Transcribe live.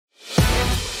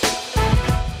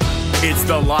It's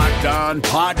the Locked On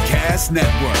Podcast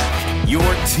Network, your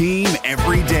team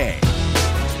every day.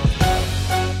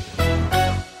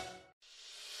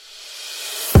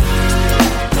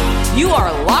 You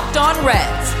are Locked On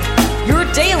Reds,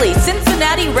 your daily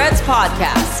Cincinnati Reds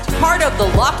podcast, part of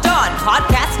the Locked On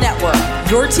Podcast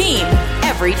Network, your team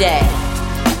every day.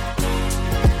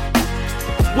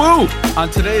 Woo! On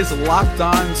today's Locked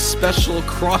On special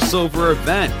crossover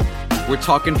event, we're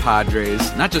talking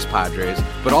Padres, not just Padres,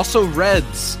 but also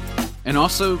Reds, and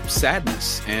also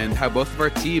sadness, and how both of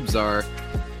our teams are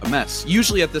a mess.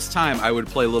 Usually at this time, I would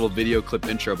play a little video clip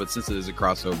intro, but since it is a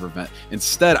crossover event,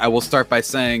 instead, I will start by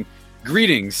saying,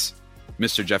 greetings,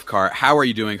 Mr. Jeff Carr. How are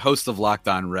you doing? Host of Locked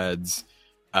On Reds.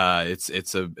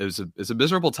 It's a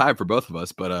miserable time for both of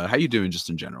us, but how you doing just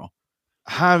in general?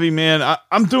 Javi, man,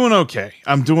 I'm doing okay.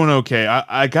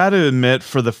 I got to admit,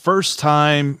 for the first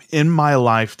time in my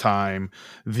lifetime,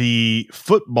 the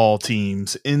football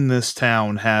teams in this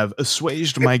town have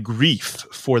assuaged my grief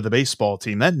for the baseball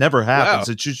team. That never happens.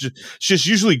 Wow. It's just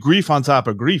usually grief on top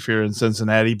of grief here in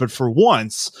Cincinnati. But for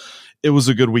once, it was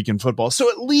a good week in football. So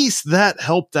at least that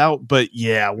helped out. But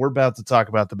yeah, we're about to talk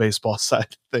about the baseball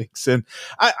side of things. And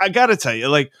I got to tell you,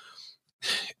 like,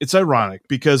 it's ironic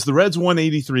because the Reds won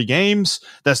 83 games.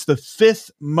 That's the fifth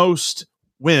most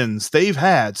wins they've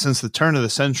had since the turn of the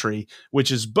century, which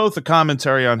is both a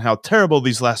commentary on how terrible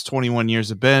these last 21 years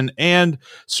have been and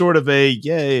sort of a,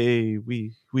 yay,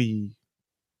 we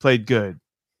played good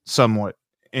somewhat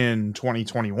in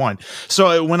 2021.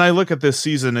 So when I look at this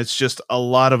season, it's just a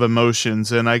lot of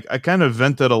emotions, and I kind of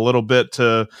vented a little bit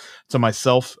to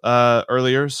myself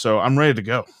earlier, so I'm ready to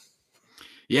go.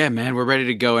 Yeah, man, we're ready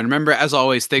to go. And remember, as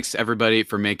always, thanks to everybody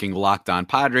for making Locked On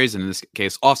Padres, and in this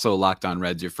case, also Locked On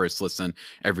Reds, your first listen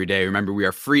every day. Remember, we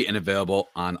are free and available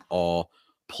on all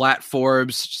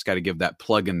platforms. Just got to give that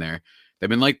plug in there.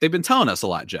 They've been telling us a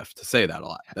lot, Jeff, to say that a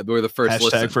lot. That we're the first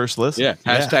listen. First listen. Yeah,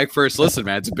 hashtag first listen,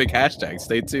 man. It's a big hashtag.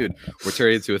 Stay tuned. We're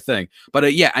turning into a thing.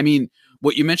 But yeah, I mean,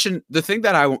 what you mentioned,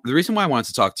 the reason why I wanted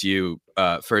to talk to you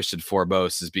first and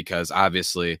foremost is because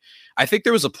obviously, I think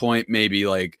there was a point maybe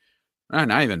like,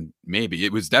 not even maybe.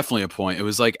 It was definitely a point. It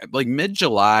was like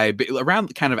mid-July,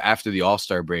 around kind of after the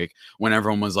All-Star break, when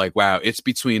everyone was like, wow, it's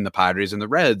between the Padres and the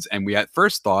Reds. And we at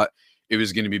first thought it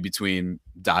was going to be between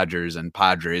Dodgers and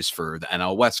Padres for the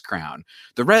NL West crown.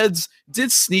 The Reds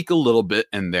did sneak a little bit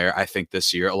in there, I think,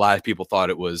 this year. A lot of people thought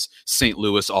it was St.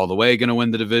 Louis all the way going to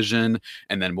win the division.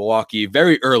 And then Milwaukee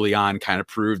very early on kind of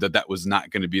proved that was not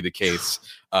going to be the case.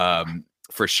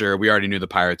 For sure. We already knew the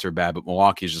Pirates were bad, but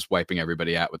Milwaukee's just wiping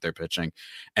everybody out with their pitching.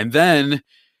 And then,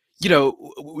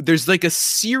 there's like a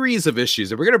series of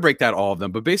issues, and we're going to break down all of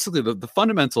them. But basically, the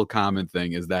fundamental common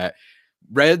thing is that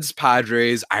Reds,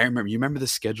 Padres, you remember the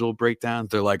schedule breakdown?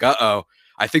 They're like, I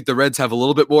think the Reds have a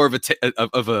little bit more of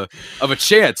a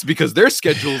chance because their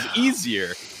schedule is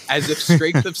easier, as if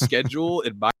strength of schedule,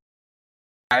 in my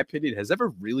opinion, has ever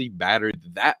really mattered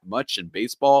that much in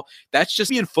baseball. That's just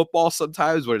me in football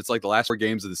sometimes, when it's like the last 4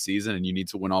 games of the season and you need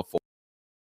to win all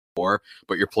 4,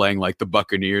 but you're playing like the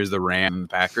Buccaneers, the Rams, and the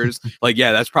Packers. Like,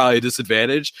 yeah, that's probably a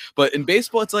disadvantage. But in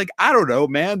baseball, it's like, I don't know,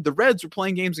 man. The Reds were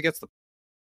playing games against the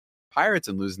Pirates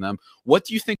and losing them. What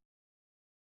do you think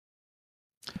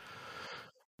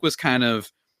was kind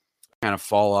of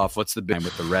fall off? What's the big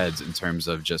with the Reds in terms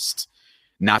of just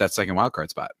not that second wild card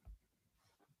spot?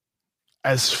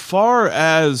 As far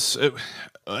as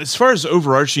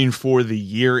overarching for the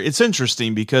year, it's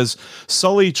interesting because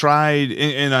Sully tried,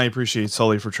 and I appreciate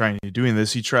Sully for trying to doing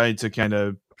this. He tried to kind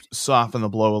of soften the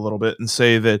blow a little bit and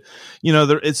say that,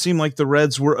 it seemed like the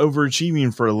Reds were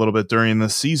overachieving for a little bit during the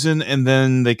season, and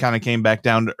then they kind of came back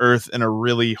down to earth in a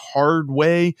really hard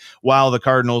way, while the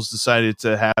Cardinals decided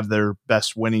to have their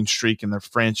best winning streak in their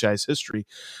franchise history.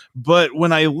 But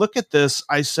when I look at this,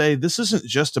 I say this isn't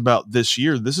just about this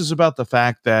year. This is about the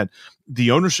fact that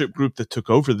the ownership group that took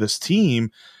over this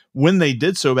team, when they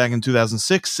did so back in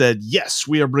 2006, said, yes,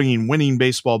 we are bringing winning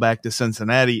baseball back to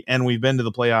Cincinnati, and we've been to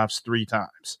the playoffs 3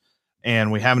 times,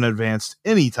 and we haven't advanced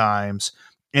any times.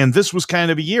 And this was kind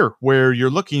of a year where you're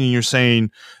looking and you're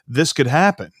saying, this could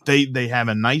happen. They have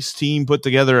a nice team put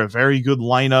together, a very good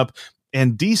lineup,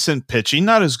 and decent pitching,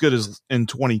 not as good as in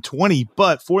 2020,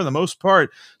 but for the most part,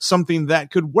 something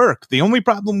that could work. The only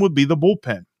problem would be the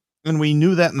bullpen. And we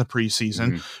knew that in the preseason.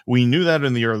 Mm-hmm. We knew that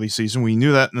in the early season. We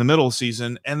knew that in the middle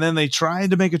season. And then they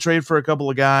tried to make a trade for a couple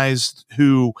of guys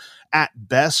who, at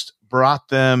best, brought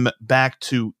them back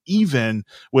to even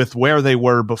with where they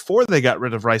were before they got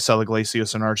rid of Rysel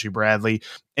Iglesias and Archie Bradley,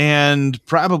 and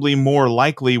probably more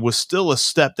likely was still a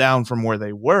step down from where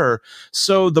they were.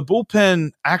 So the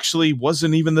bullpen actually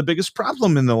wasn't even the biggest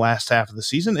problem in the last half of the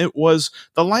season. It was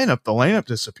the lineup. The lineup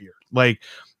disappeared. Like,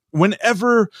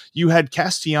 whenever you had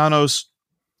Castellanos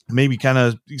maybe kind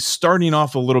of starting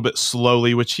off a little bit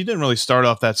slowly, which he didn't really start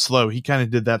off that slow. He kind of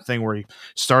did that thing where he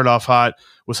started off hot,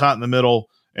 was hot in the middle,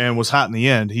 and was hot in the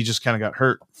end. He just kind of got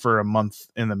hurt for a month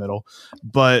in the middle.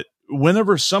 But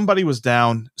whenever somebody was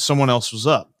down, someone else was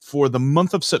up. For the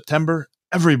month of September,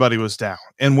 everybody was down.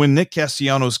 And when Nick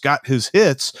Castellanos got his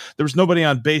hits, there was nobody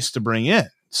on base to bring in.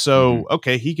 So,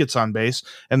 okay, he gets on base,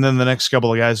 and then the next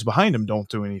couple of guys behind him don't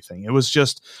do anything. It was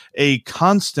just a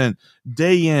constant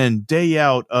day in, day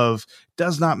out of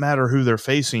does not matter who they're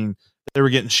facing. They were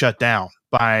getting shut down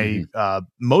by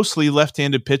mostly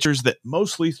left-handed pitchers that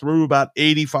mostly threw about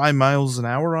 85 miles an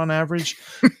hour on average.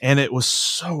 And it was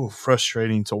so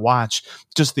frustrating to watch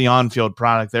just the on-field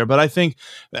product there. But I think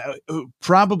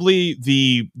probably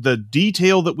the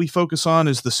detail that we focus on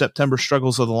is the September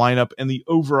struggles of the lineup, and the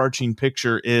overarching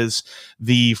picture is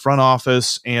the front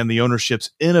office and the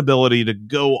ownership's inability to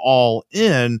go all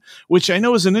in, which I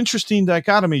know is an interesting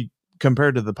dichotomy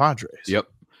compared to the Padres.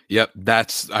 Yep,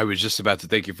 I was just about to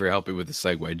thank you for helping with the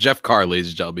segue. Jeff Carr, ladies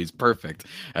and gentlemen, he's perfect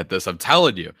at this. I'm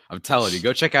telling you.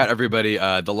 Go check out, everybody,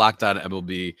 the Locked On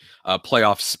MLB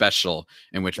playoff special,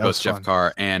 in which both Jeff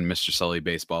Carr and Mr. Sully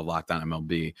Baseball Locked On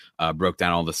MLB broke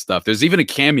down all this stuff. There's even a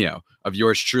cameo of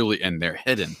yours truly in there,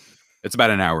 hidden. It's about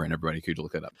an hour in, everybody could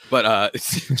look it up. But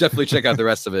definitely check out the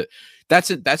rest of it. That's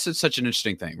such an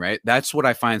interesting thing, right? That's what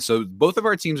I find. So both of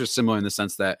our teams are similar in the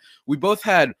sense that we both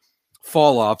had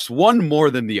fall offs, one more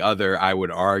than the other, I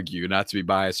would argue, not to be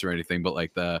biased or anything, but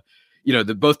like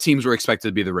both teams were expected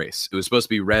to be the race. It was supposed to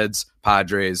be Reds,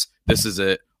 Padres. This is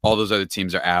it. All those other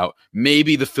teams are out.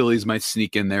 Maybe the Phillies might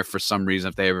sneak in there for some reason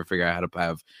if they ever figure out how to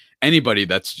have anybody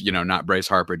that's, not Bryce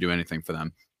Harper do anything for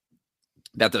them.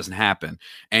 That doesn't happen.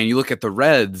 And you look at the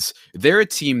Reds, they're a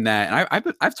team that,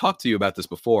 and I've talked to you about this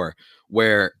before,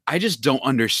 where I just don't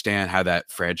understand how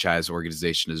that franchise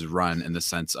organization is run, in the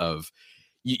sense of,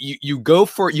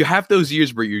 you have those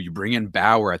years where you bring in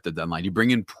Bauer at the deadline, you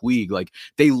bring in Puig, like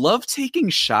they love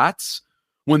taking shots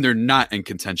when they're not in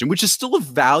contention, which is still a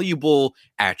valuable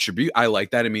attribute. I like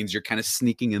that. It means you're kind of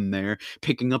sneaking in there,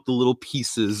 picking up the little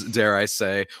pieces, dare I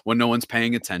say, when no one's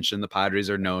paying attention. The Padres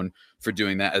are known for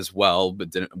doing that as well, but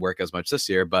didn't work as much this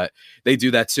year, but they do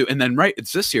that too. And then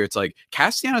it's this year, it's like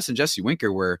Castellanos and Jesse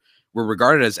Winker were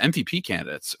regarded as MVP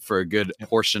candidates for a good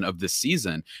portion of this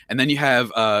season. And then you have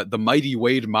the mighty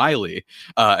Wade Miley,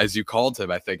 as you called him,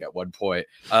 I think at one point,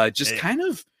 kind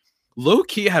of low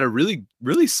key had a really,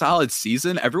 really solid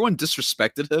season. Everyone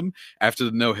disrespected him after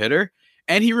the no-hitter,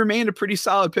 and he remained a pretty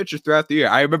solid pitcher throughout the year.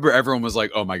 I remember everyone was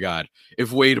like, oh my God,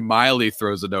 if Wade Miley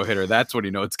throws a no-hitter, that's when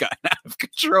it's gotten out of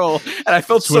control. And I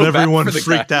felt so bad everyone for the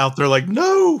freaked guy. out. They're like,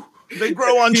 no. They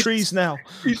grow on trees now.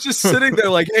 He's just sitting there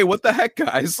like, hey, what the heck,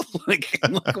 guys?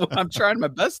 I'm trying my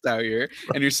best out here.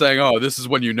 And you're saying, oh, this is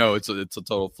when it's a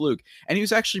total fluke. And he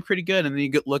was actually pretty good. And then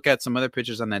you look at some other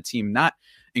pitchers on that team, not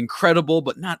incredible,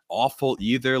 but not awful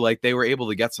either. Like, they were able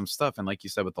to get some stuff. And like you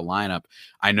said with the lineup,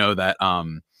 I know that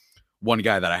one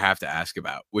guy that I have to ask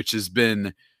about, which has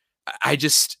been,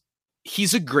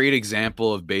 he's a great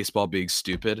example of baseball being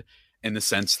stupid, in the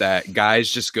sense that guys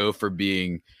just go for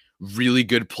being really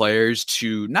good players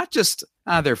to not just,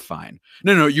 they're fine.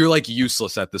 No, you're like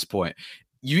useless at this point.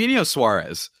 Eugenio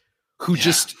Suarez, who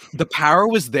just, the power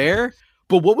was there,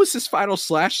 but what was his final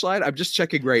slash slide? I'm just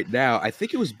checking right now. I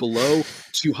think it was below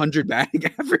 200 batting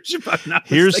average, if I'm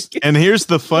not mistaken. Here's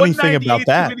the funny thing about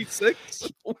that.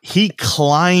 He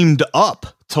climbed up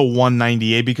to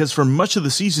 198 because for much of the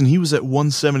season he was at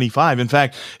 175. In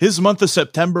fact, his month of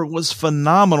September was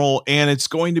phenomenal, and it's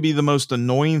going to be the most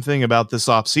annoying thing about this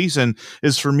offseason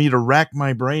is for me to rack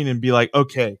my brain and be like,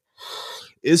 okay,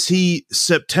 is he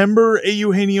September a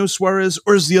Eugenio Suarez,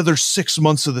 or is the other 6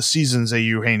 months of the season's a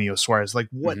Eugenio Suarez? Like,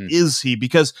 what is he?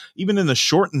 Because even in the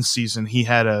shortened season, he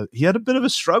had a bit of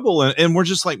a struggle, and we're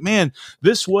just like, man,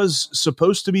 this was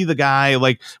supposed to be the guy.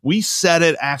 Like, we said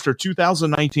it after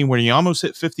 2019 where he almost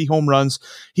hit 50 home runs.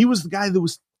 He was the guy that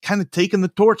was kind of taking the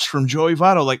torch from Joey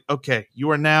Votto. Like, okay,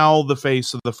 you are now the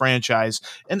face of the franchise.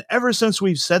 And ever since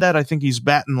we've said that, I think he's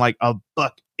batting like $185.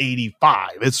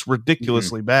 It's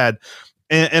ridiculously bad.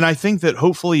 And I think that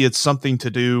hopefully it's something to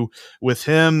do with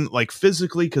him, like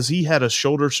physically, because he had a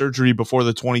shoulder surgery before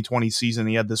the 2020 season.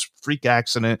 He had this freak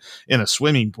accident in a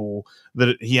swimming pool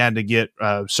that he had to get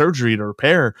surgery to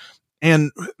repair.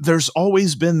 And there's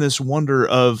always been this wonder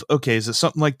of, okay, is it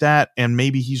something like that? And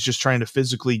maybe he's just trying to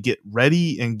physically get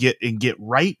ready and get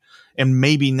right. And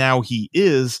maybe now he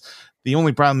is. The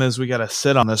only problem is we got to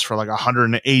sit on this for like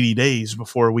 180 days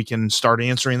before we can start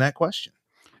answering that question.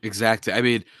 Exactly. I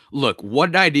mean, look,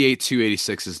 198,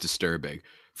 286 is disturbing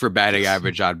for batting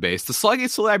average on base. The slugging,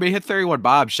 I mean, he hit 31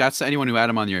 bombs. Shouts to anyone who had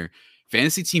him on your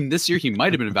fantasy team this year. He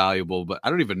might have been valuable, but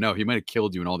I don't even know. He might have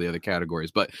killed you in all the other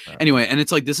categories. But anyway, and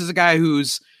it's like, this is a guy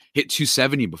who's hit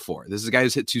 270 before. This is a guy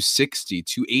who's hit 260,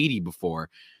 280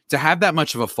 before. To have that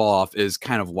much of a fall off is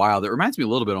kind of wild. It reminds me a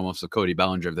little bit almost of Cody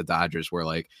Bellinger of the Dodgers, where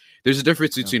like there's a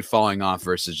difference between falling off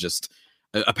versus just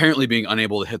apparently being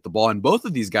unable to hit the ball. And both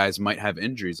of these guys might have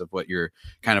injuries of what you're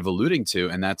kind of alluding to.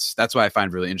 And that's why I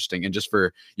find really interesting. And just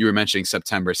for, you were mentioning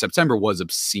September was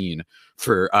obscene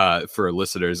for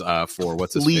listeners, for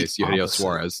what's his face? Eugenio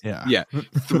Suarez. Yeah.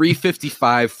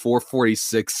 355,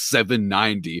 446,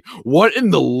 790. What in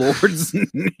the Lord's name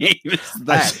is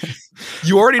that?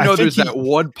 You already know there's that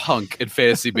one punk in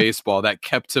fantasy baseball that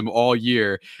kept him all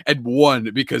year and won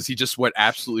because he just went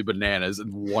absolutely bananas in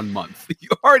 1 month. You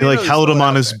already like held him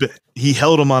on his he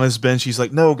held him on his bench. He's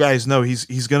like, no, guys, no,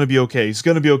 he's gonna be okay. He's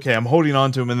gonna be okay. I'm holding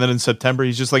on to him. And then in September,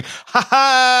 he's just like, ha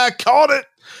ha, caught it.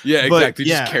 Yeah, exactly.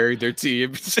 Just carried their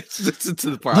team into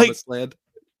the promised land.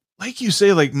 Like you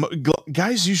say, like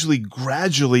guys usually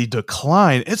gradually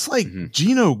decline. It's like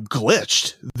Gino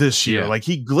glitched this year. Like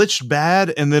he glitched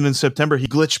bad, and then in September he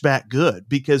glitched back good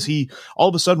because he all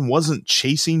of a sudden wasn't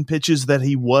chasing pitches that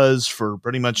he was for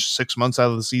pretty much 6 months out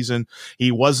of the season.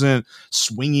 He wasn't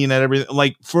swinging at everything.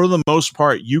 Like for the most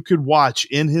part, you could watch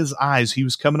in his eyes he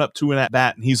was coming up to an at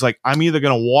bat, and he's like, "I'm either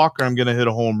going to walk or I'm going to hit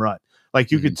a home run." Like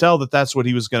you could tell that that's what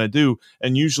he was going to do.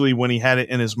 And usually when he had it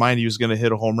in his mind, he was going to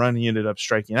hit a home run. He ended up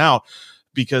striking out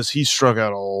because he struck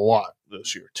out a lot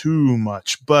this year, too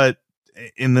much. But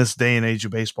in this day and age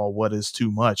of baseball, what is too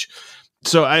much?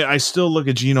 So I still look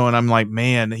at Gino and I'm like,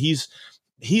 man, he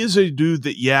is a dude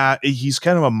that, he's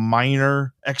kind of a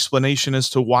minor explanation as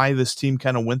to why this team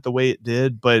kind of went the way it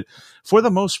did. But for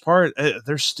the most part,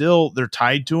 they're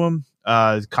tied to him.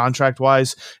 Contract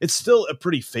wise, it's still a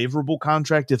pretty favorable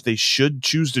contract if they should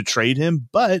choose to trade him.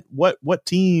 But what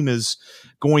team is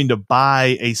going to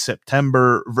buy a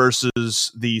September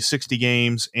versus the 60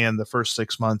 games and the first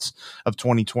 6 months of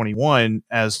 2021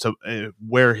 as to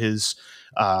where his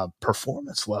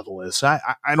performance level is?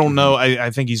 I don't know. I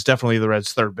think he's definitely the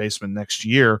Reds' third baseman next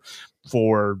year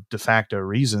for de facto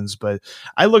reasons. But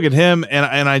I look at him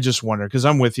and I just wonder, because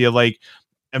I'm with you. Like,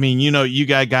 I mean, you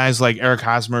got guys like Eric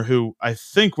Hosmer, who I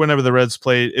think whenever the Reds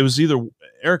played, it was either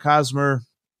Eric Hosmer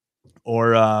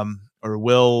or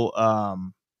Will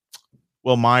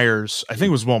Myers. I think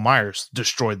it was Will Myers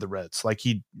destroyed the Reds. Like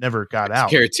he never got out.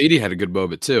 Caratini had a good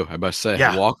moment too. I must say,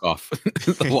 walk off.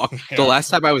 The last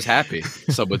time I was happy,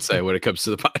 some would say, when it comes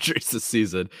to the Padres this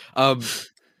season.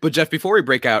 But Jeff, before we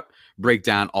break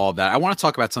down all of that, I want to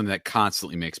talk about something that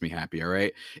constantly makes me happy. All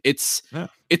right, it's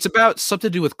about something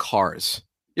to do with cars.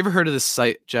 You ever heard of this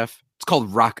site, Jeff? It's called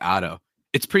Rock Auto.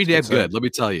 It's pretty damn good, let me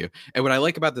tell you. And what I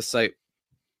like about this site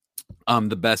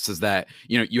the best is that,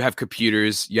 you have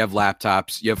computers, you have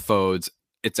laptops, you have phones.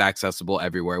 It's accessible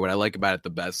everywhere. What I like about it the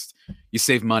best, you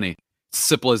save money.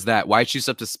 Simple as that. Why choose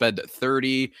up to spend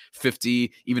 30,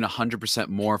 50, even 100%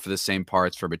 more for the same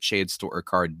parts from a chain store or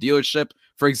car dealership?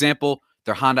 For example,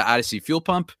 their Honda Odyssey fuel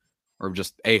pump, or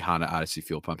just a Honda Odyssey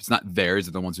fuel pump. It's not theirs,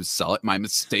 they're the ones who sell it. My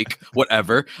mistake,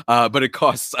 whatever. But it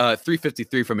costs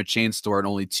 $353 from a chain store and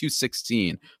only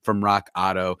 $216 from Rock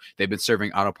Auto. They've been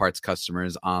serving auto parts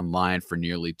customers online for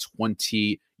nearly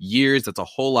 20 years. That's a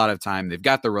whole lot of time. They've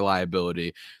got the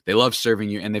reliability. They love serving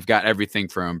you, and they've got everything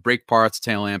from brake parts,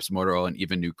 tail lamps, motor oil, and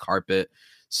even new carpet.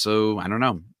 So I don't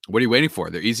know. What are you waiting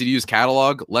for? They're easy to use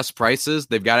catalog, less prices.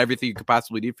 They've got everything you could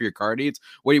possibly need for your car needs.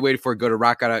 What are you waiting for? Go to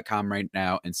rockauto.com right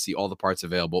now and see all the parts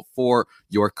available for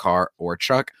your car or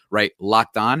truck. Right,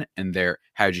 Locked On in their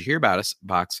How'd You Hear About Us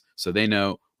box, so they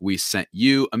know we sent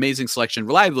you. Amazing selection,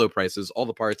 reliable low prices, all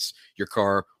the parts your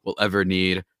car will ever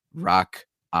need.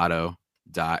 rockauto.com.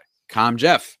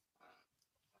 Jeff,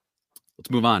 let's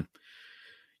move on.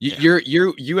 You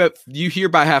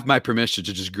hereby have my permission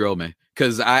to just grill me.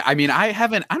 Because I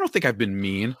don't think I've been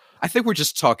mean. I think we're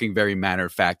just talking very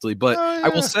matter-of-factly. But I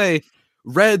will say,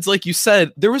 Reds, like you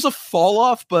said, there was a fall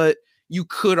off, but you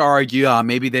could argue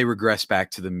maybe they regress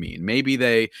back to the mean.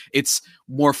 Maybe it's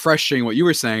more frustrating what you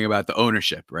were saying about the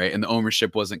ownership, right? And the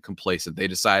ownership wasn't complacent. They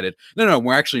decided, no,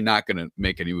 we're actually not going to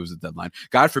make any moves at the deadline.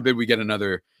 God forbid we get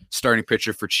another starting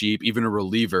pitcher for cheap, even a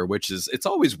reliever, it's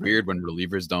always weird when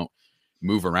relievers don't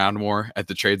move around more at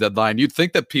the trade deadline. You'd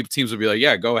think that teams would be like,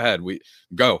 yeah, go ahead.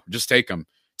 Just take them.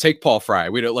 take Paul Fry.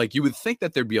 We don't like, you would think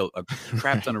that there'd be a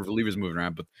crap ton of relievers moving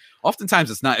around, but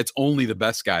oftentimes it's not. It's only the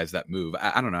best guys that move.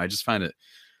 I don't know. I just find it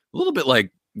a little bit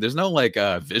like there's no like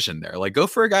vision there. Like, go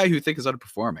for a guy who you think is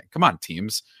underperforming. Come on,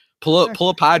 teams. Pull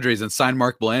a Padres and sign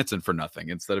Mark Blanton for nothing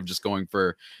instead of just going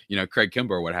for, Craig Kimbrel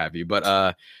or what have you.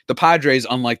 But the Padres,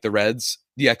 unlike the Reds,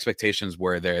 the expectations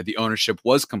were there. The ownership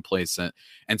was complacent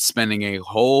and spending a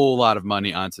whole lot of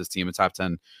money onto his team, a top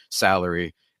 10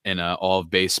 salary in all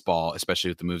of baseball, especially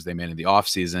with the moves they made in the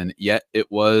offseason. Yet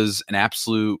it was an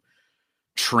absolute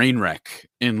train wreck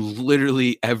in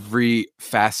literally every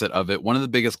facet of it. One of the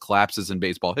biggest collapses in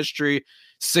baseball history,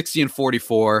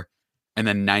 60-44. And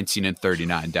then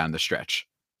 19-39 down the stretch.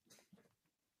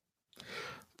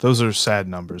 Those are sad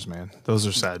numbers, man. Those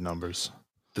are sad numbers.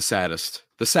 The saddest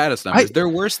numbers. They're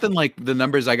worse than like the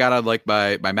numbers I got on like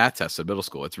my math test in middle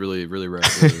school. It's really, really rare.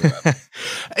 Really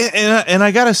and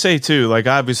I gotta say too, like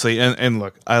obviously, and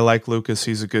look, I like Lucas.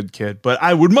 He's a good kid, but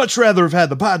I would much rather have had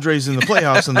the Padres in the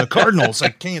playoffs than the Cardinals. I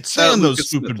can't stand those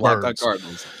stupid birds.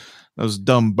 Those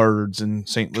dumb birds in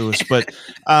St. Louis.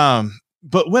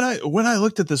 But when I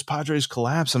looked at this Padres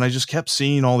collapse and I just kept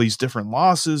seeing all these different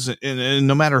losses and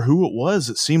no matter who it was,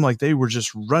 it seemed like they were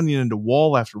just running into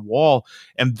wall after wall.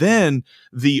 And then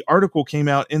the article came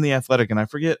out in The Athletic, and I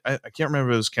forget, I can't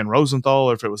remember if it was Ken Rosenthal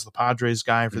or if it was the Padres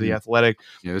guy for The Athletic.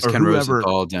 Yeah, it was Ken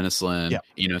Rosenthal, Dennis Lin,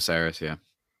 Eno Cyrus, yeah.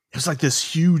 It was like this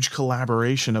huge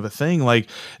collaboration of a thing. Like,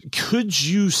 could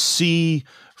you see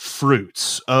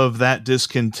fruits of that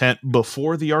discontent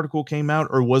before the article came out,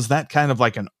 or was that kind of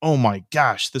like an, oh my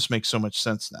gosh, this makes so much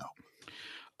sense now?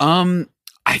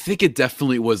 I think it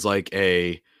definitely was like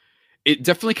it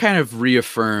definitely kind of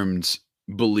reaffirmed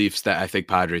beliefs that I think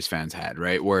Padres fans had,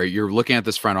 right? Where you're looking at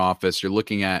this front office, you're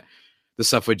looking at the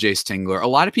stuff with Jace Tingler. A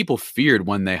lot of people feared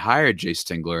when they hired Jace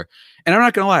Tingler. And I'm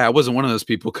not going to lie, I wasn't one of those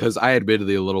people because I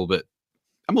admittedly I'm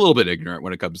a little bit ignorant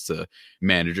when it comes to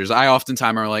managers. I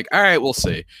oftentimes are like, all right, we'll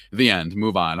see. The end.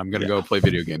 Move on. I'm going to go play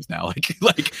video games now.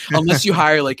 Like unless you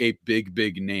hire like a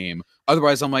big name.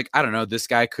 Otherwise, I'm like, I don't know. This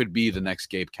guy could be the next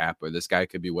Gabe Kapler. This guy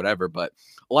could be whatever. But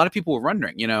a lot of people were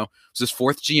wondering, it's his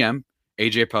fourth GM,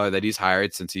 AJ Preller, that he's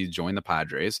hired since he joined the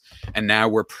Padres. And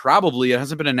now it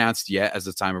hasn't been announced yet as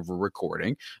the time of we're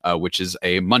recording, which is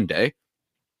a Monday.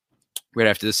 Right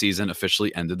after the season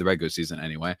officially ended, the regular season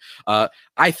anyway.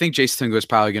 I think Jace Tingler is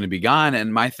probably going to be gone.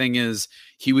 And my thing is,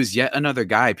 he was yet another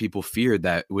guy people feared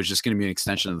that was just going to be an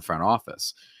extension of the front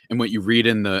office. And what you read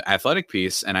in the Athletic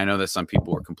piece, and I know that some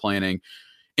people were complaining,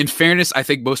 in fairness, I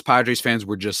think most Padres fans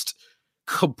were just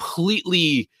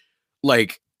completely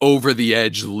like over the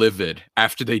edge livid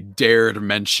after they dared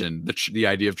mention the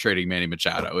idea of trading Manny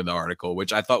Machado in the article,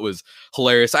 which I thought was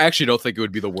hilarious. I actually don't think it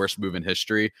would be the worst move in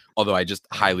history, although I just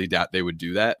highly doubt they would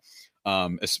do that.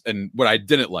 And what I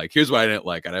didn't like, here's what I didn't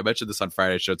like, and I mentioned this on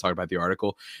Friday show talking about the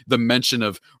article, the mention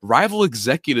of rival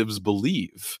executives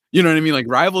believe, you know what I mean? Like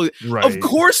rival, right. Of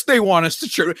course they want us to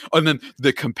trade. And then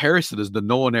the comparison is the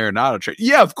Nolan Arenado trade.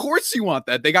 Yeah, of course you want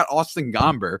that. They got Austin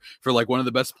Gomber for like one of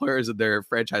the best players in their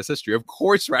franchise history. Of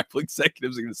course rival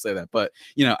executives are going to say that. But,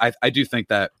 I do think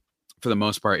that for the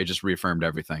most part, it just reaffirmed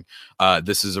everything.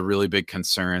 This is a really big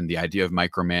concern, the idea of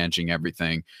micromanaging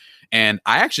everything. And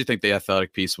I actually think the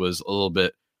Athletic piece was a little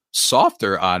bit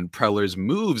softer on Preller's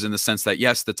moves in the sense that,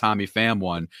 yes, the Tommy Pham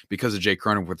one, because of Jay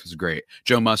Cronenworth, was great.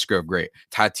 Joe Musgrove, great.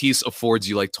 Tatis affords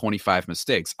you like 25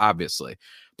 mistakes, obviously.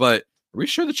 But are we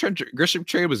sure the Grisham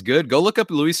trade was good? Go look up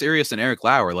Luis Arias and Eric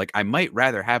Lauer. Like, I might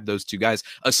rather have those two guys,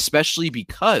 especially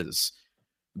because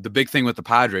the big thing with the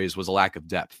Padres was a lack of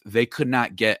depth. They could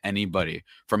not get anybody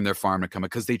from their farm to come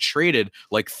because they traded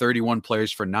like 31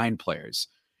 players for 9 players.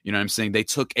 You know what I'm saying? They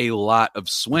took a lot of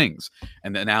swings.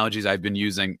 And the analogies I've been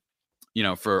using,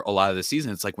 for a lot of the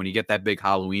season, it's like when you get that big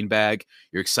Halloween bag,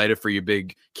 you're excited for your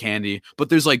big candy, but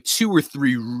there's like 2 or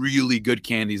 3 really good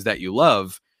candies that you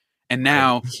love. And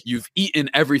now you've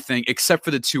eaten everything except for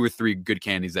the 2 or 3 good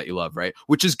candies that you love, right?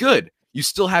 Which is good. You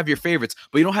still have your favorites,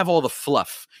 but you don't have all the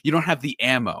fluff. You don't have the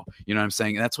ammo. You know what I'm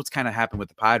saying? And that's what's kind of happened with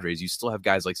the Padres. You still have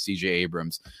guys like CJ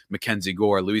Abrams, Mackenzie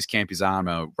Gore, Luis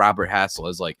Campuzano, Robert Hassel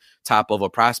as like top level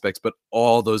prospects, but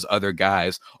all those other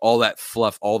guys, all that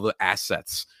fluff, all the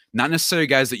assets, not necessarily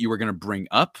guys that you were going to bring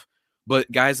up, but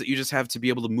guys that you just have to be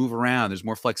able to move around. There's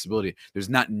more flexibility. There's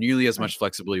not nearly as much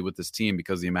flexibility with this team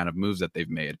because of the amount of moves that they've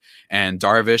made. And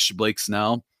Darvish, Blake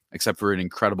Snell, except for an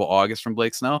incredible August from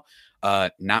Blake Snell,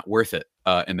 not worth it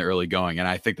in the early going. And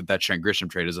I think that Trent Grisham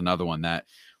trade is another one that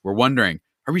we're wondering,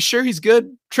 are we sure he's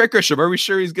good? Trent Grisham, are we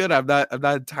sure he's good? I'm not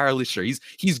entirely sure.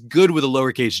 He's good with a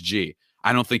lowercase g.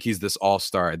 I don't think he's this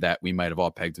all-star that we might have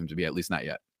all pegged him to be, at least not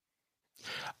yet.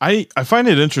 I find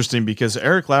it interesting because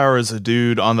Eric Lauer is a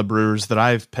dude on the Brewers that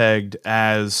I've pegged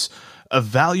as a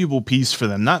valuable piece for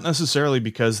them, not necessarily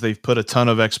because they've put a ton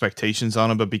of expectations on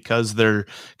him, but because they're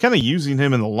kind of using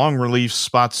him in the long relief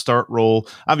spot start role.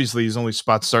 Obviously, he's only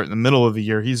spot start in the middle of the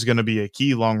year. He's going to be a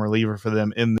key long reliever for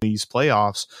them in these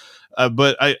playoffs.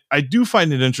 But I do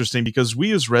find it interesting because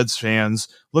we as Reds fans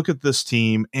look at this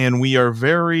team and we are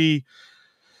very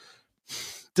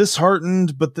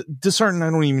disheartened, but disheartened, I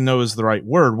don't even know is the right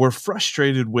word. We're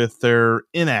frustrated with their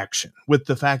inaction, with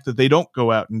the fact that they don't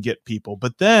go out and get people.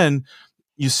 But then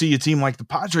you see a team like the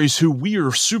Padres, who we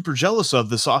are super jealous of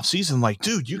this offseason, like,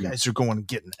 dude, you guys are going and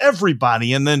getting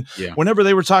everybody. And then whenever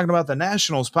they were talking about the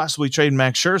Nationals possibly trading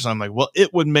Max Scherzer, I'm like, well,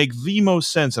 it would make the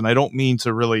most sense. And I don't mean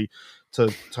to really to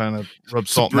kind of rub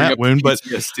salt in that wound, but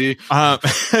just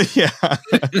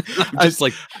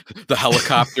like the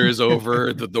helicopter is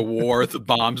over, the war, the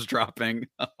bombs dropping.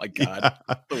 Oh my God,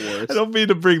 the worst. I don't mean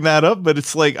to bring that up, but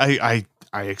it's like I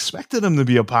expected him to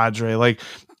be a Padre. Like,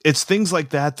 it's things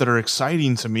like that are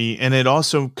exciting to me, and it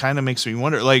also kind of makes me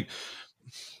wonder. Like,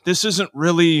 this isn't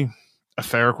really a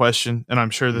fair question, and I'm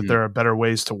sure that there are better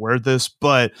ways to word this.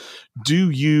 But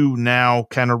do you now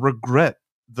kind of regret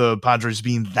the Padres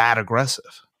being that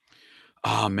aggressive?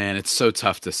 Oh man, it's so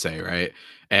tough to say, right?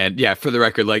 And yeah, for the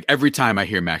record, like every time I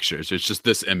hear Max Scherzer, it's just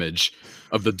this image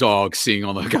of the dog seeing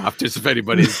all the helicopters. If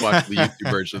anybody's watching the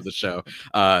YouTube version of the show,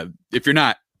 if you're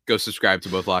not, go subscribe to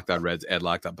both Locked On Reds and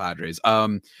Locked On Padres.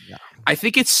 I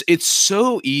think it's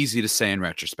so easy to say in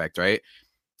retrospect, right?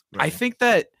 I think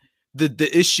that the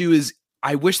issue is,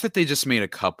 I wish that they just made a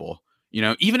couple. You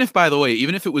know, even if, by the way,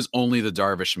 even if it was only the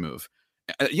Darvish move.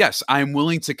 Yes, I'm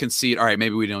willing to concede. All right,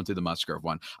 maybe we don't do the Musgrove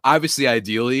one. Obviously,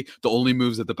 ideally, the only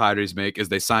moves that the Padres make is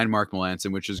they sign Mark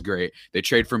Melancon, which is great. They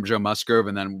trade from Joe Musgrove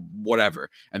and then whatever.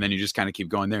 And then you just kind of keep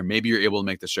going there. Maybe you're able to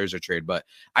make the Scherzer trade. But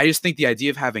I just think the idea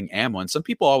of having Ammo, and some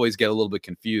people always get a little bit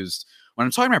confused. When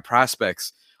I'm talking about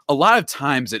prospects, a lot of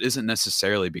times it isn't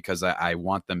necessarily because I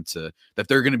want them to, that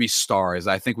they're going to be stars.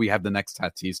 I think we have the next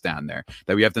Tatis down there,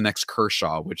 that we have the next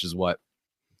Kershaw, which is what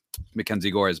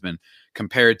Mackenzie Gore has been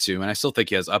compared to, and I still think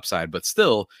he has upside, but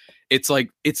still, it's like,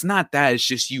 it's not that. It's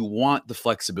just you want the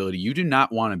flexibility. You do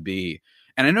not want to be,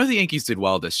 and I know the Yankees did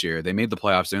well this year. They made the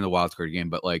playoffs during the wild card game,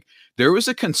 but like there was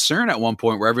a concern at one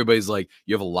point where everybody's like,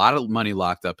 you have a lot of money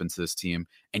locked up into this team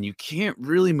and you can't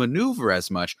really maneuver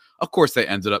as much. Of course, they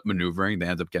ended up maneuvering. They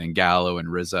ended up getting Gallo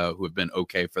and Rizzo, who have been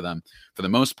okay for them for the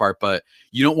most part, but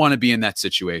you don't want to be in that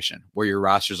situation where your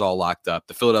roster's all locked up.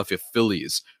 The Philadelphia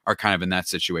Phillies are kind of in that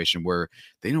situation where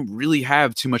they don't really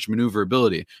have too much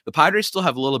maneuverability. The Padres still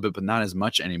have a little bit, but not as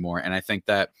much anymore. And I think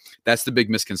that that's the big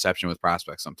misconception with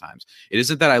prospects sometimes. It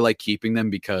isn't that I like keeping them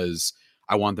because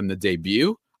I want them to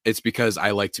debut. It's because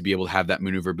I like to be able to have that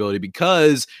maneuverability,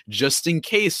 because just in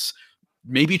case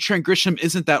maybe Trent Grisham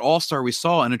isn't that all-star we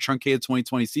saw in a truncated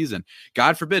 2020 season.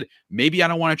 God forbid, maybe I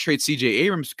don't want to trade CJ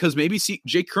Abrams because maybe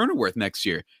Jake Cronenworth next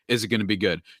year is going to be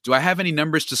good. Do I have any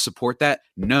numbers to support that?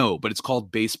 No, but it's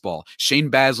called baseball. Shane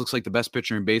Baz looks like the best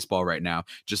pitcher in baseball right now,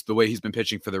 just the way he's been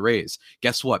pitching for the Rays.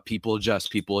 Guess what? People adjust,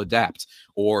 people adapt,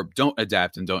 or don't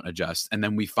adapt and don't adjust. And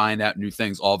then we find out new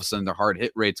things. All of a sudden, their hard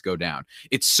hit rates go down.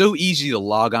 It's so easy to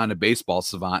log on to Baseball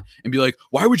Savant and be like,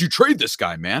 why would you trade this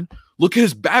guy, man? Look at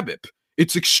his BABIP.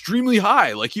 It's extremely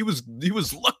high. Like he was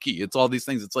lucky. It's all these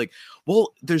things. It's like,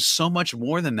 well, there's so much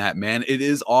more than that, man. It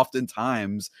is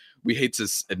oftentimes, we hate to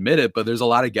admit it, but there's a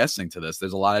lot of guessing to this.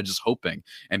 There's a lot of just hoping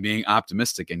and being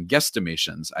optimistic and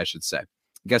guesstimations, I should say.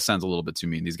 Guess sounds a little bit too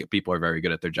mean. These people are very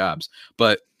good at their jobs,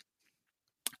 but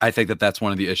I think that that's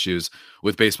one of the issues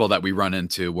with baseball that we run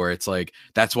into, where it's like,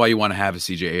 that's why you want to have a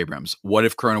CJ Abrams. What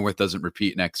if Cronenworth doesn't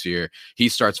repeat next year? He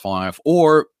starts falling off,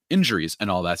 or injuries and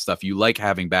all that stuff. You like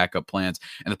having backup plans,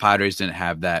 and the Padres didn't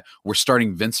have that. We're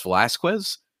starting Vince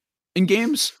Velasquez in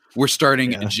games. We're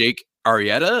starting Jake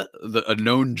Arrieta, a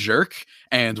known jerk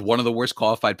and one of the worst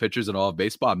qualified pitchers in all of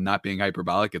baseball. I'm not being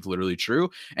hyperbolic. It's literally true.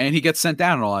 And he gets sent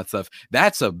down and all that stuff.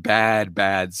 That's a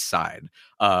bad side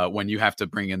when you have to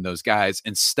bring in those guys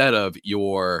instead of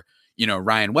your,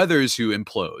 Ryan Weathers, who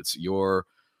implodes.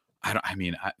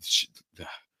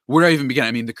 Where do I even begin?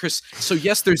 I mean, so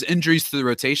yes, there's injuries to the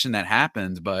rotation that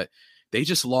happened, but they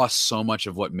just lost so much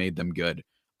of what made them good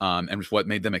and what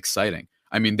made them exciting.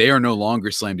 I mean, they are no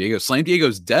longer Slam Diego. Slam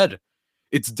Diego's dead.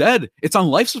 It's dead. It's on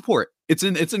life support. It's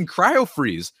in cryo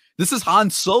freeze. This is Han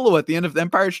Solo at the end of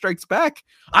Empire Strikes Back.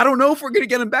 I don't know if we're going to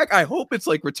get him back. I hope it's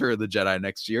like Return of the Jedi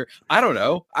next year. I don't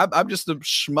know. I'm just a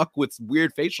schmuck with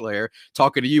weird facial hair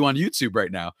talking to you on YouTube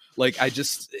right now. Like,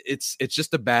 it's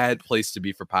just a bad place to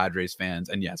be for Padres fans.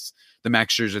 And yes, the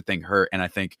Max Scherzer thing hurt. And I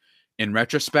think in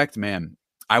retrospect, man,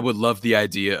 I would love the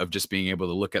idea of just being able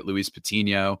to look at Luis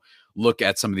Patino, look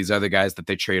at some of these other guys that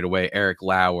they traded away, Eric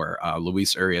Lauer,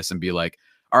 Luis Urias, and be like,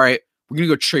 all right, we're going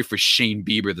to go trade for Shane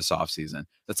Bieber this offseason.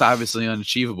 That's obviously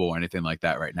unachievable or anything like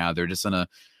that right now. They're just in a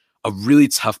really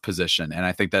tough position. And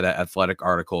I think that Athletic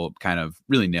article kind of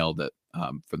really nailed it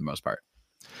for the most part.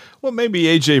 Well, maybe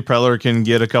AJ Preller can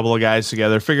get a couple of guys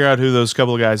together, figure out who those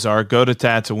couple of guys are, go to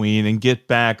Tatooine and get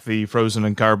back the frozen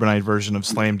and carbonite version of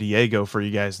Slam Diego for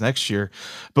you guys next year.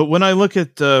 But when I look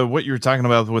at what you were talking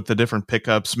about with the different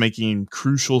pickups, making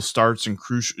crucial starts and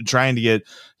trying to get,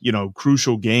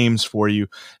 crucial games for you,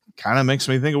 kind of makes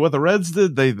me think of what the Reds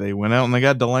did. They went out and they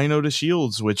got Delano to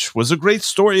Shields, which was a great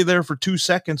story there for 2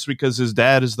 seconds because his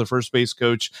dad is the first base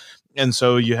coach. And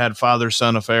so you had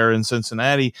father-son affair in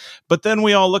Cincinnati. But then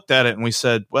we all looked at it and we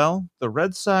said, well, the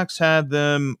Red Sox had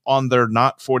them on their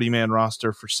not 40-man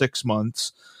roster for 6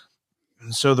 months.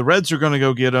 And so the Reds are going to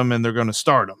go get them and they're going to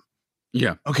start them.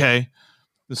 Yeah. Okay.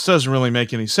 This doesn't really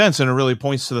make any sense. And it really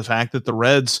points to the fact that the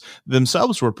Reds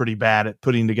themselves were pretty bad at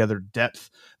putting together depth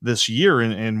this year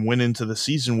and went into the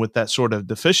season with that sort of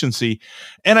deficiency.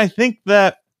 And I think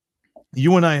that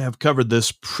you and I have covered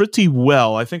this pretty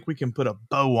well. I think we can put a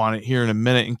bow on it here in a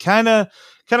minute and kind of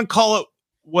call it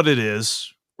what it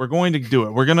is. We're going to do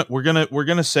it. We're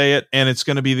going to say it, and it's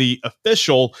going to be the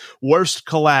official worst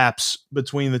collapse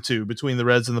between the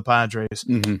Reds and the Padres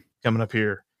coming up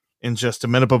here in just a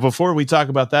minute. But before we talk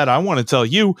about that, I want to tell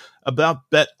you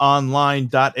about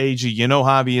betonline.ag. You know,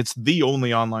 Javi, it's the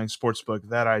only online sportsbook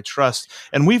that I trust.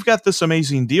 And we've got this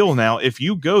amazing deal now. If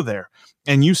you go there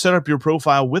and you set up your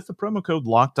profile with the promo code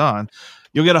Locked On,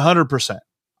 you'll get 100%.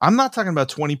 I'm not talking about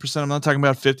 20%. I'm not talking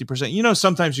about 50%. You know,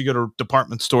 sometimes you go to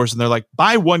department stores and they're like,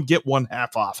 buy one, get one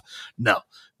half off. No,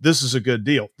 this is a good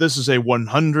deal. This is a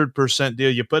 100%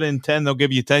 deal. You put in 10, they'll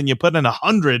give you 10. You put in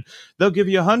 100, they'll give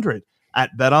you 100 at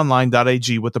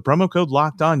betonline.ag with the promo code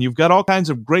Locked On. You've got all kinds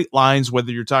of great lines, whether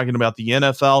you're talking about the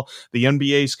NFL, the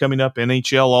NBA's coming up,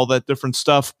 NHL, all that different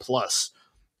stuff, plus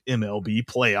MLB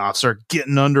playoffs are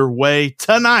getting underway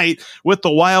tonight with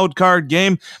the wild card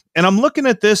game. And I'm looking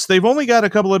at this. They've only got a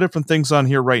couple of different things on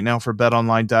here right now for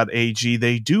betonline.ag.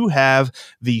 They do have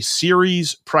the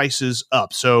series prices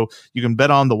up. So you can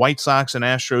bet on the White Sox and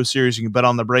Astros series. You can bet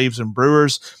on the Braves and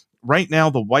Brewers. Right now,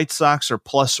 the White Sox are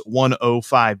plus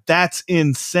 105. That's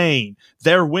insane.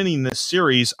 They're winning this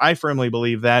series. I firmly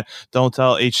believe that. Don't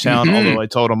tell H-Town, although I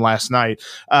told him last night.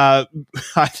 I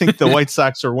think the White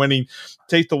Sox are winning.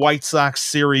 Take the White Sox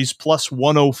series plus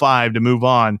 105 to move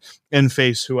on and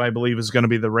face who I believe is going to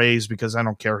be the Rays, because I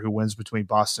don't care who wins between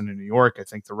Boston and New York. I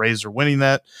think the Rays are winning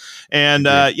that. And,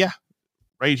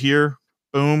 right here,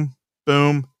 boom,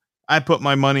 boom. I put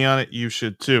my money on it. You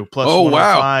should too. Plus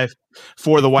 105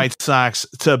 for the White Sox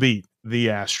to beat the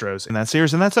Astros in that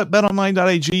series. And that's at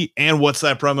betonline.ag. And what's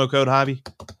that promo code, Javi?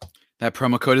 That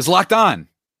promo code is Locked On.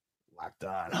 Locked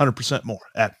On. 100% more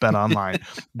at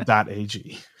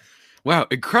betonline.ag. Wow,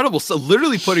 incredible. So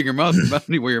literally putting your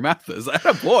money where your mouth is.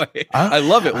 Boy, I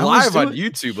love it. Live on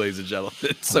YouTube, ladies and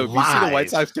gentlemen. So if you see the White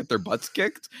Sox get their butts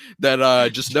kicked, then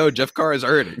just know Jeff Carr is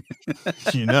hurting.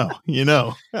 you know.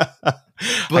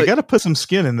 But I got to put some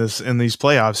skin in these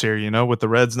playoffs here, with the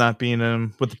Reds not being in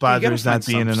them, with the Padres not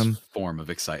being in them. Form of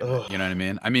excitement, you know what I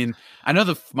mean? I mean, I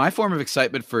know my form of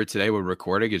excitement for today when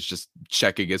recording is just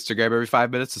checking Instagram every 5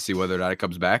 minutes to see whether or not it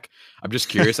comes back. I'm just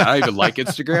curious. I don't even like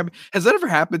Instagram. Has that ever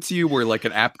happened to you where like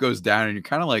an app goes down and you're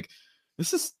kind of like,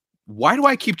 why do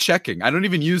I keep checking? I don't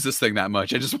even use this thing that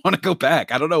much. I just want to go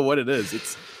back. I don't know what it is.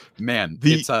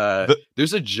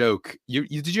 There's a joke.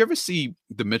 Did you ever see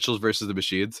The Mitchells versus the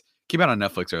Machines? Came out on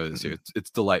Netflix earlier this year. It's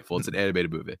delightful. It's an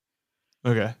animated movie.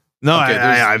 Okay. No, okay,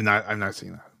 I've not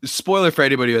seen that. Spoiler for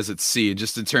anybody who hasn't seen,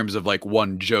 just in terms of like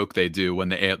one joke they do when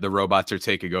the robots are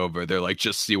taking over. They're like,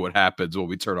 just see what happens when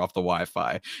we turn off the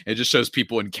Wi-Fi. It just shows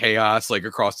people in chaos like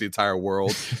across the entire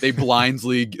world. They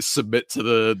blindly submit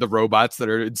to the robots that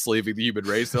are enslaving the human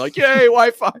race. They're like, yay,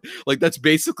 Wi-Fi. Like that's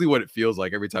basically what it feels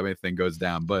like every time anything goes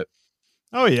down. But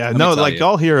oh yeah, no, like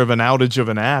I'll hear of an outage of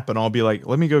an app and I'll be like,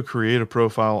 let me go create a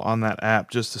profile on that app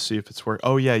just to see if it's working.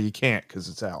 Oh yeah, you can't because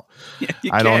it's out. Yeah,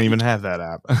 I don't even have that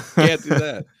app. Can't do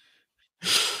that.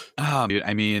 Dude,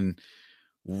 I mean,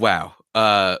 wow.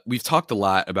 We've talked a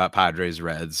lot about Padres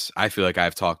Reds. I feel like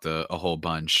I've talked a whole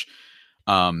bunch.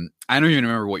 I don't even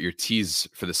remember what your tease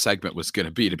for the segment was going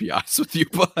to be honest with you.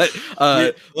 But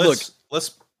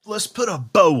let's put a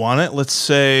bow on it. Let's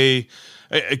say.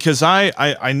 Because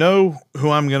I know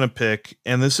who I'm going to pick,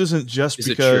 and this isn't just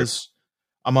because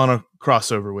I'm on a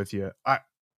crossover with you. I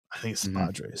think it's the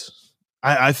Padres.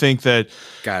 I think that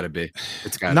gotta be.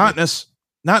 It's gotta not be.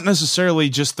 not necessarily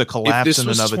just the collapse in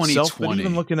and of itself, but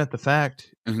even looking at the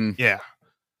fact, yeah.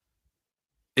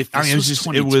 If this was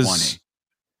 2020,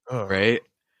 right?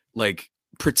 Like,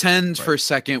 pretend for a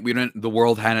second the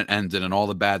world hadn't ended and all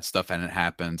the bad stuff hadn't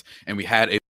happened, and we had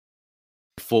a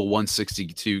full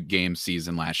 162 game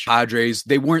season last year. Padres,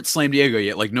 they weren't Slam Diego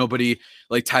yet. Like, nobody,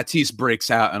 like, Tatis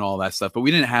breaks out and all that stuff, but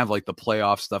we didn't have like the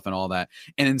playoff stuff and all that.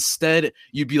 And instead,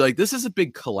 you'd be like, this is a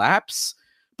big collapse,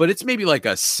 but it's maybe like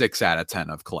a 6 out of 10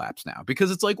 of collapse now,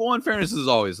 because it's like, well, in fairness, this is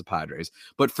always the Padres.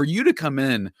 But for you to come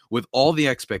in with all the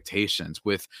expectations,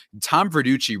 with Tom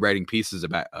Verducci writing pieces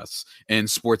about us in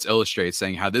Sports Illustrated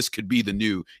saying how this could be the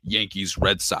new Yankees,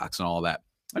 Red Sox and all that,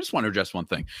 I just want to address one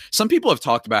thing. Some people have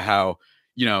talked about how,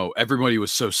 everybody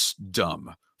was so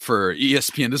dumb for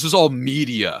ESPN. This was all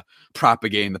media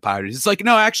propagating the Padres. It's like,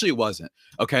 no, actually it wasn't.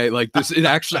 Okay. Like it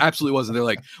actually absolutely wasn't. They're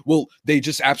like, well, they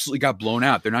just absolutely got blown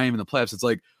out. They're not even in the playoffs. It's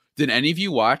like, did any of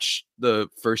you watch the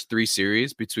first 3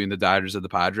 series between the Dodgers and the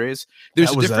Padres?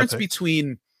 There's a difference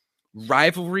between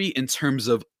rivalry in terms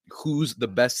of who's the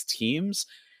best teams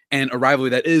and a rivalry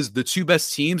that is the 2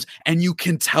 best teams, and you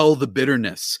can tell the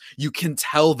bitterness. You can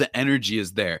tell the energy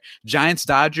is there. Giants,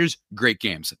 Dodgers, great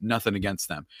games. Nothing against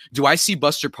them. Do I see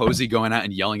Buster Posey going out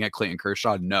and yelling at Clayton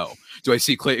Kershaw? No. Do I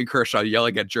see Clayton Kershaw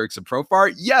yelling at Jurickson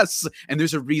Profar? Yes. And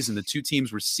there's a reason. The 2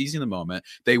 teams were seizing the moment.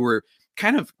 They were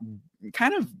kind of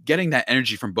getting that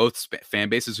energy from both fan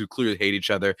bases who clearly hate each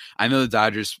other. I know the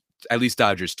Dodgers, at least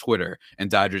Dodgers Twitter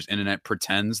and Dodgers internet,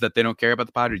 pretends that they don't care about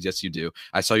the Padres. Yes, you do.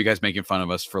 I saw you guys making fun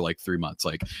of us for like 3 months.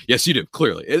 Like, yes, you do.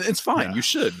 Clearly, it's fine. Yeah. You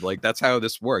should. Like, that's how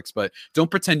this works. But don't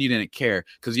pretend you didn't care,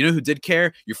 because you know who did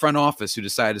care? Your front office, who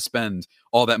decided to spend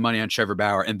all that money on Trevor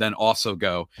Bauer and then also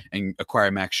go and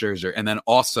acquire Max Scherzer and then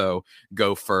also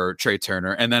go for Trey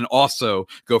Turner and then also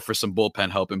go for some bullpen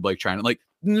help and Blake Trinan. Like,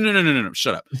 no,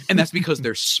 shut up. And that's because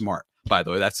they're smart. By the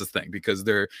way, that's the thing, because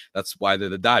that's why they're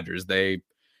the Dodgers.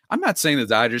 I'm not saying the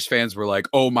Dodgers fans were like,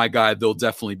 oh my God, they'll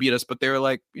definitely beat us. But they were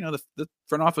like, the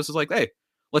front office is like, hey,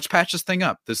 let's patch this thing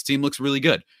up. This team looks really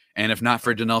good. And if not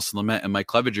for Dinelson Lamet and Mike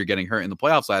Clevenger getting hurt in the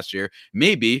playoffs last year,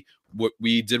 maybe what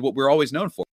we're always known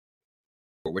for,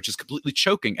 which is completely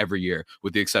choking every year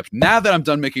with the exception. Now that I'm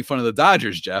done making fun of the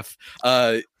Dodgers, Jeff,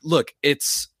 look,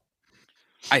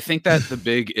 I think that the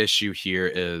big issue here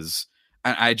is,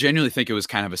 I genuinely think it was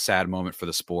kind of a sad moment for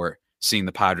the sport, seeing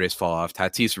the Padres fall off.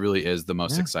 Tatis really is the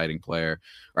most exciting player,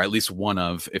 or at least one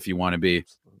of, if you want to be,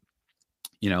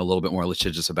 a little bit more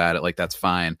litigious about it, like that's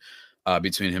fine,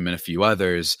 between him and a few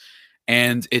others.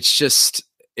 And it's just,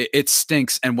 it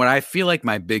stinks. And what I feel like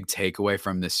my big takeaway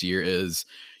from this year is,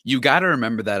 you got to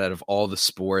remember that out of all the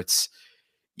sports,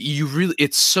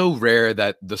 it's so rare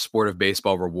that the sport of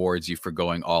baseball rewards you for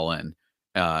going all in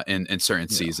certain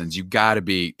seasons. You got to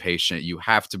be patient. You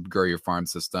have to grow your farm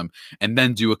system and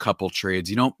then do a couple trades.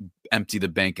 You don't empty the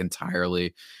bank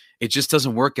entirely. It just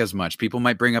doesn't work as much. People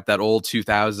might bring up that old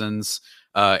 2000s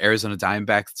Arizona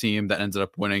Diamondbacks team that ended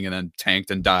up winning and then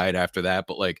tanked and died after that.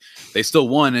 But like, they still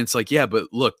won. And it's like, yeah, but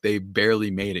look, they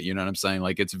barely made it. You know what I'm saying?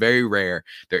 Like, it's very rare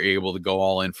they're able to go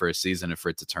all in for a season and for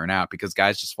it to turn out, because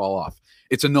guys just fall off.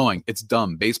 It's annoying. It's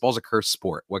dumb. Baseball's a cursed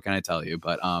sport. What can I tell you?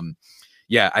 But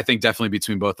yeah, I think definitely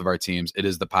between both of our teams, it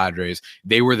is the Padres.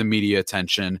 They were the media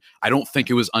attention. I don't think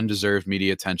it was undeserved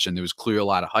media attention. There was clearly a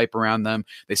lot of hype around them.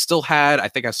 They still had, I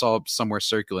think I saw somewhere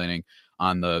circulating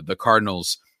on the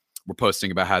Cardinals were posting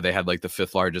about how they had like the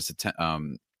 5th largest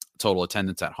total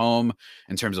attendance at home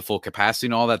in terms of full capacity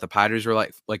and all that. The Padres were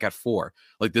like at 4.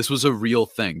 Like, this was a real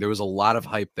thing. There was a lot of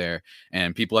hype there,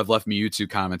 and people have left me YouTube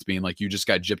comments being like, you just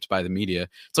got gypped by the media.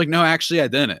 It's like, no, actually I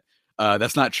didn't.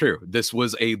 That's not true. There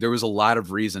was a lot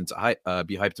of reason to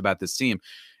be hyped about this team,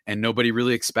 and nobody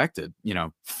really expected,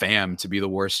 Pham to be the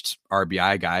worst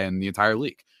RBI guy in the entire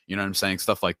league. You know what I'm saying?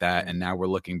 Stuff like that. And now we're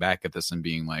looking back at this and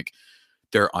being like,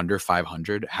 they're under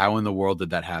 500. How in the world did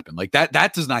that happen? Like,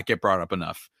 that does not get brought up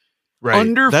enough. Right.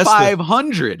 Under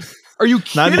 500. Are you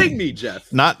kidding me,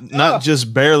 Jeff? Not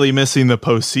just barely missing the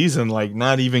postseason, like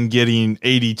not even getting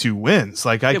 82 wins.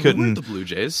 Like, I couldn't. We weren't the Blue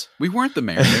Jays. We weren't the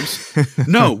Mariners.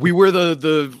 No, we were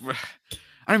the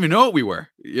I don't even know what we were.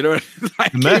 I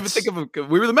can't even think of.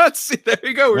 We were the Mets. There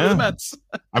you go. We were the Mets.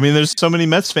 I mean, there's so many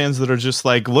Mets fans that are just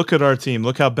like, look at our team.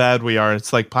 Look how bad we are.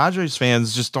 It's like Padres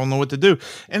fans just don't know what to do.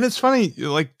 And it's funny,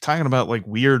 like talking about like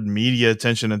weird media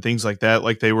attention and things like that.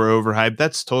 Like they were overhyped.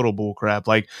 That's total bull crap.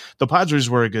 Like the Padres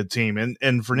were a good team.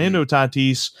 And Fernando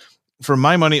Tatis, for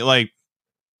my money, like,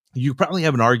 you probably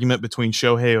have an argument between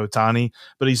Shohei Ohtani,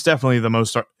 but he's definitely the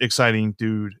most exciting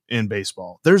dude in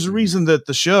baseball. There's a reason that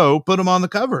the show put him on the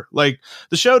cover. Like,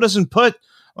 the show doesn't put,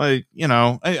 like,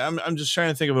 I'm just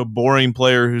trying to think of a boring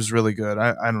player who's really good.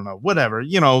 I don't know, whatever,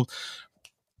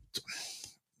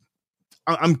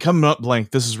 I'm coming up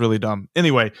blank. This is really dumb.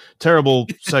 Anyway, terrible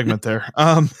segment there.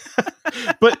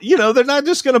 But they're not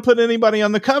just going to put anybody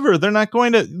on the cover. They're not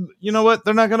going to,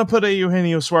 they're not going to put a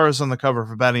Eugenio Suarez on the cover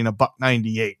for batting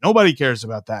 $198. Nobody cares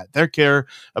about that. They care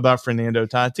about Fernando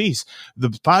Tatis. The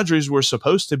Padres were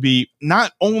supposed to be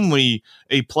not only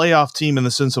a playoff team in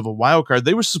the sense of a wild card,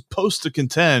 they were supposed to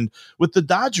contend with the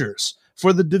Dodgers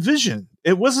for the division.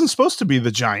 It wasn't supposed to be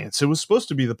the Giants. It was supposed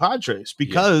to be the Padres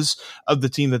because of the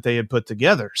team that they had put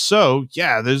together. So,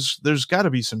 yeah, there's got to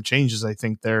be some changes, I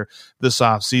think, there this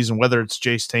offseason, whether it's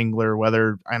Jace Tingler,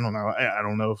 whether, I don't know. I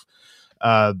don't know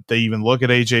if they even look at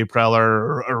AJ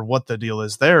Preller or what the deal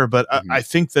is there. But I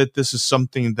think that this is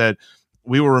something that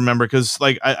we will remember because,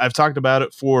 like I've talked about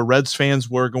it for Reds fans,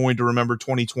 we're going to remember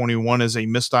 2021 as a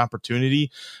missed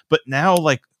opportunity. But now,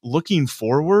 like, looking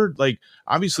forward, like,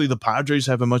 obviously the Padres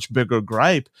have a much bigger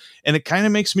gripe, and it kind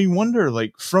of makes me wonder,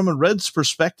 like, from a Reds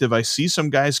perspective, I see some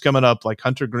guys coming up like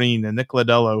Hunter Green and Nick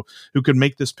Lodolo who could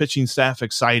make this pitching staff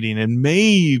exciting, and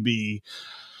maybe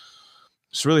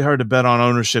it's really hard to bet on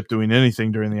ownership doing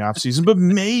anything during the offseason, but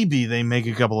maybe they make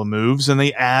a couple of moves and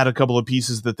they add a couple of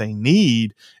pieces that they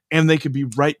need, and they could be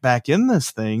right back in this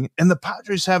thing. And the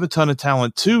Padres have a ton of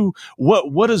talent too.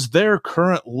 What is their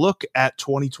current look at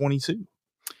 2022?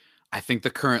 I think the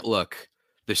current look,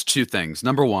 there's two things.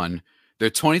 Number one, their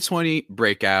 2020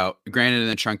 breakout, granted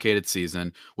an truncated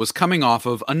season, was coming off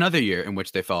of another year in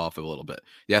which they fell off a little bit.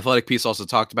 The Athletic piece also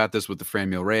talked about this with the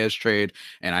Franmil Reyes trade,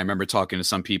 and I remember talking to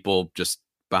some people just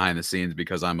behind the scenes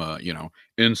because I'm a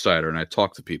insider and I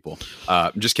talk to people.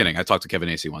 I'm just kidding. I talked to Kevin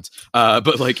Acey once,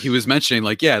 but like he was mentioning,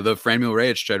 like, yeah, the Franmil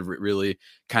Reyes trade really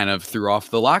kind of threw off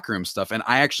the locker room stuff, and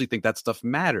I actually think that stuff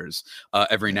matters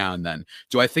every now and then.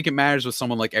 Do I think it matters with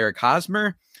someone like Eric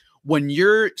Hosmer? When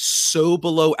you're so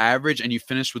below average and you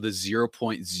finish with a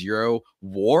 0.0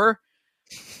 WAR,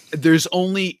 there's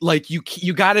only like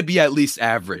you got to be at least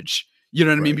average. You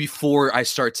know what I mean? Before I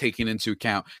start taking into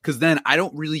account, because then I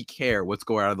don't really care what's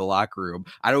going on in the locker room.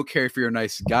 I don't care if you're a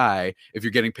nice guy, if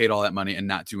you're getting paid all that money and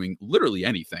not doing literally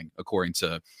anything according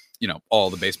to, all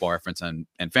the Baseball Reference and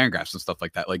Fangraphs and stuff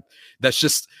like that. Like, that's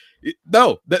just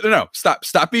no.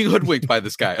 Stop being hoodwinked by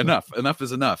this guy. Enough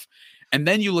is enough. And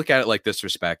then you look at it like this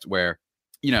respect where,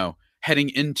 heading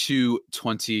into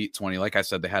 2020, like I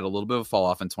said, they had a little bit of a fall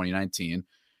off in 2019.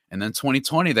 And then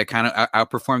 2020, they kind of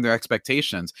outperformed their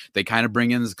expectations. They kind of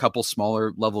bring in a couple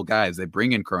smaller level guys. They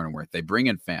bring in Cronenworth. They bring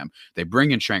in Pham. They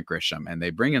bring in Trent Grisham. And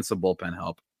they bring in some bullpen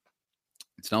help.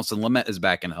 Nelson Lamet is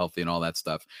back and healthy and all that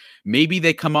stuff. Maybe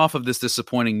they come off of this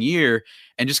disappointing year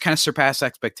and just kind of surpass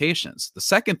expectations. The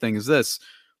second thing is this.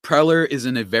 Preller is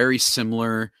in a very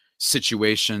similar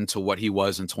situation to what he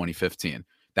was in 2015.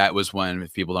 That was when,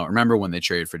 if people don't remember, when they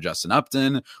traded for Justin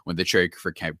Upton, when they traded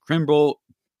for Keg Krimble.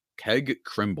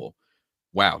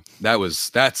 Wow,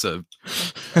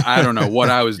 I don't know what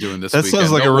I was doing this that weekend.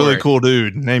 Sounds like a really cool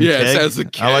dude named Keg. It sounds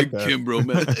like Keg like Kimbrell,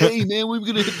 man. Hey man, we're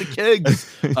gonna hit the kegs.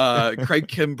 Craig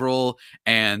Kimbrell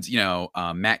and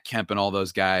Matt Kemp and all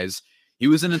those guys. He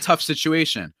was in a tough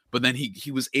situation, but then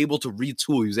he was able to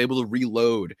retool. He was able to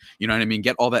reload. You know what I mean?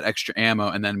 Get all that extra ammo,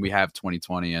 and then we have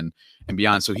 2020 and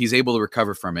beyond. So he's able to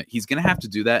recover from it. He's gonna have to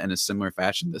do that in a similar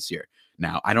fashion this year.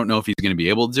 Now, I don't know if he's gonna be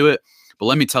able to do it, but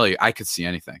let me tell you, I could see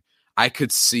anything. I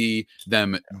could see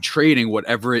them trading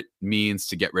whatever it means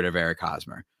to get rid of Eric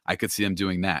Hosmer. I could see them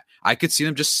doing that. I could see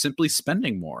them just simply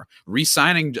spending more,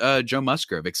 re-signing Joe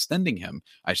Musgrove, extending him,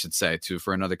 I should say,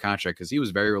 for another contract because he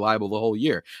was very reliable the whole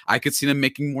year. I could see them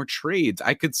making more trades.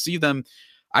 I could see them.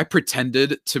 I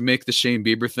pretended to make the Shane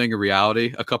Bieber thing a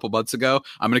reality a couple months ago.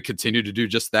 I'm going to continue to do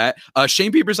just that.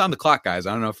 Shane Bieber's on the clock, guys.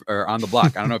 I don't know or on the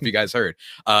block. I don't know if you guys heard.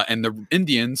 And the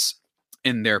Indians,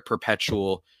 in their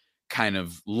perpetual kind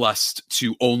of lust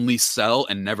to only sell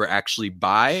and never actually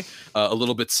buy, a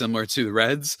little bit similar to the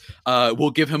Reds,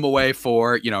 will give him away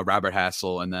for, Robert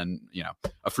Hassel and then,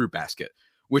 a fruit basket,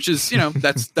 which is,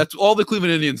 that's all the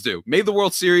Cleveland Indians do. Made the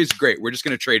World Series. Great. We're just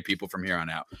going to trade people from here on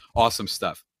out. Awesome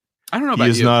stuff. I don't know about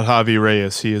you. He is not Javi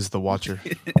Reyes. He is the watcher.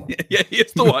 Yeah, he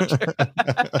is the watcher.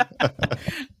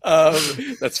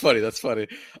 That's funny.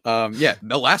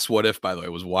 The last What If, by the way,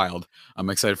 was wild. I'm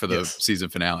excited for the season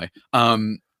finale.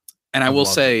 And I will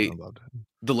say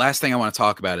the last thing I want to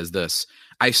talk about is this.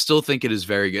 I still think it is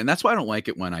very good. And that's why I don't like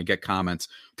it when I get comments.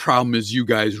 Problem is you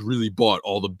guys really bought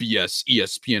all the BS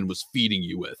ESPN was feeding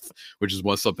you with, which is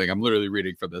something I'm literally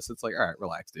reading from this. It's like, all right,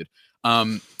 relax, dude.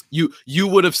 You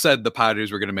would have said the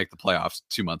Padres were going to make the playoffs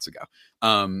 2 months ago.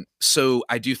 So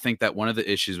I do think that one of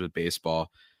the issues with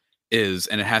baseball is,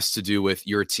 and it has to do with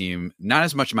your team, not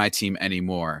as much my team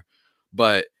anymore,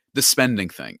 but the spending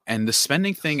thing. And the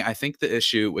spending thing, I think the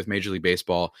issue with Major League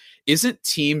Baseball isn't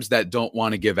teams that don't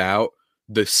want to give out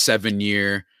the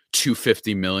 7-year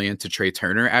 $250 million to Trey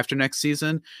Turner after next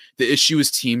season. The issue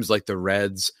is teams like the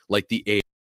Reds, like the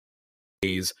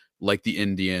A's, like the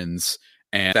Indians,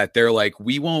 and that they're like,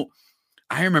 we won't.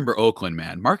 I remember Oakland,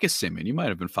 man. Marcus Semien, you might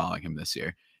have been following him this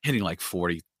year, hitting like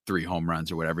 43 home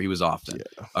runs or whatever. He was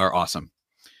awesome.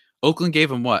 Oakland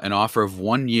gave him an offer of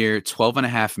 1 year,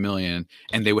 $12.5 million,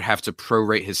 and they would have to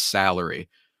prorate his salary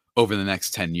over the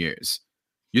next 10 years.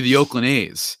 You're the Oakland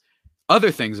A's.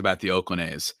 Other things about the Oakland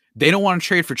A's. They don't want to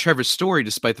trade for Trevor Story,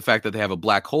 despite the fact that they have a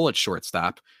black hole at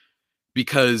shortstop,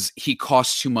 because he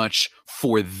costs too much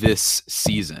for this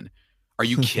season. Are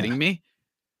you kidding me?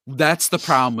 That's the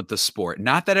problem with the sport.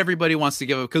 Not that everybody wants to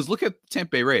give up, because look at Tampa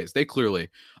Bay Rays. They clearly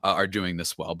are doing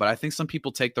this well. But I think some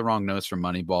people take the wrong notes from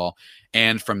Moneyball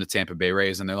and from the Tampa Bay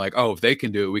Rays, and they're like, oh, if they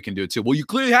can do it, we can do it too. Well, you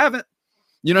clearly haven't.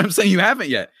 You know what I'm saying? You haven't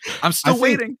yet. I'm still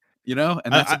waiting, and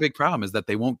that's a big problem, is that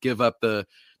they won't give up. The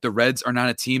Reds are not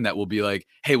a team that will be like,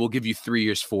 hey, we'll give you 3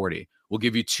 years 40. We'll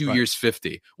give you 2 years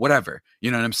 50, whatever. You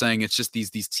know what I'm saying? It's just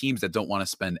these teams that don't want to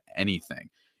spend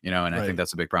anything, and I think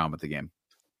that's a big problem with the game.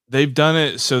 They've done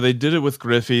it. So they did it with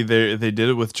Griffey. They did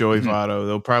it with Joey Votto.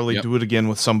 They'll probably do it again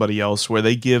with somebody else, where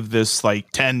they give this like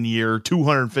 10-year,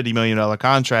 $250 million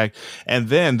contract. And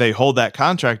then they hold that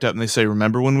contract up and they say,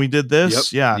 remember when we did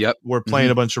this? We're playing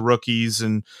a bunch of rookies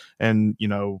and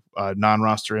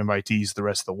non-roster invitees the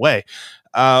rest of the way.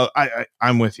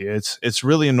 I'm with you. It's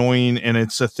really annoying. And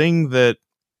it's a thing that,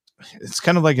 it's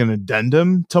kind of like an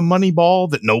addendum to Moneyball,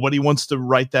 that nobody wants to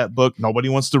write that book, nobody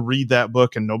wants to read that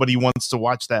book, and nobody wants to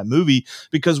watch that movie,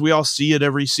 because we all see it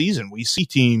every season. We see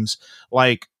teams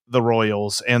like the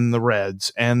Royals and the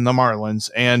Reds and the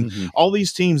Marlins and all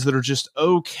these teams that are just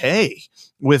okay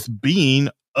with being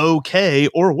okay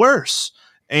or worse.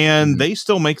 And they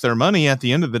still make their money at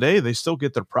the end of the day. They still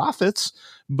get their profits,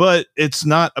 but it's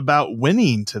not about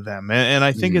winning to them. And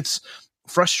I think it's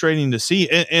frustrating to see.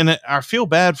 And I feel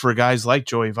bad for guys like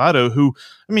Joey Votto, who,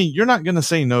 I mean, you're not going to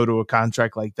say no to a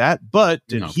contract like that, but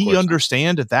did he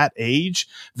understand at that age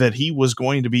that he was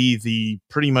going to be the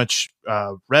pretty much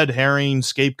red herring,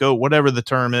 scapegoat, whatever the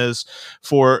term is,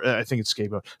 for, I think it's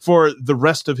scapegoat, for the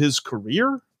rest of his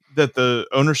career? That the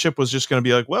ownership was just going to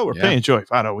be like, well, we're paying Joey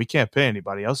Votto, we can't pay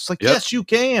anybody else. It's like, yes, you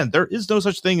can. There is no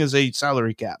such thing as a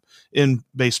salary cap in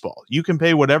baseball. You can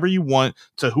pay whatever you want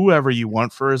to whoever you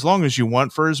want for as long as you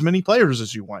want, for as many players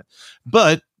as you want.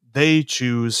 But they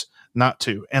choose not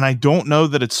to. And I don't know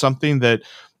that it's something that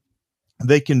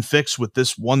they can fix with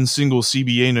this one single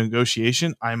CBA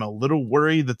negotiation. I'm a little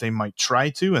worried that they might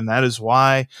try to, and that is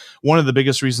why one of the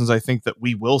biggest reasons I think that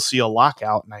we will see a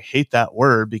lockout, and I hate that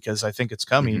word because I think it's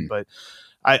coming, but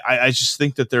I just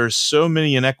think that there are so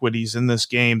many inequities in this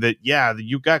game that,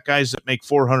 you've got guys that make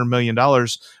 $400 million,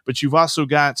 but you've also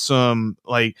got some,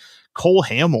 like Cole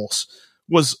Hamels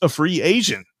was a free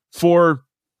agent for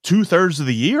 2/3 of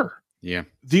the year. Yeah.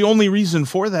 The only reason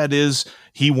for that is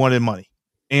he wanted money.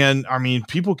 And I mean,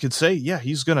 people could say,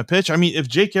 he's going to pitch. I mean, if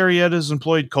Jake Arrieta is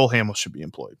employed, Cole Hamels should be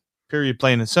employed, period,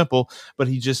 plain and simple. But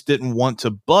he just didn't want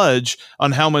to budge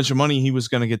on how much money he was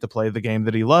going to get to play the game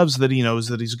that he loves, that he knows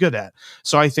that he's good at.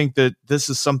 So I think that this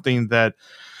is something that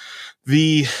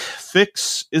the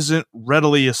fix isn't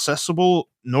readily accessible,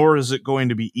 nor is it going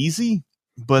to be easy,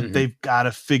 but they've got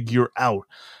to figure out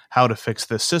how to fix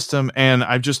this system. And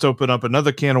I've just opened up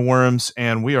another can of worms,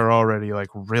 and we are already like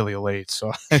really late.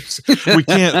 So we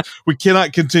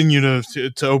cannot continue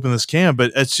to open this can,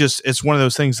 but it's one of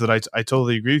those things that I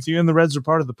totally agree with you. And the Reds are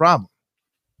part of the problem.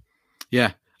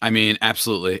 Yeah. I mean,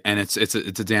 absolutely. And it's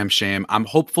a damn shame. I'm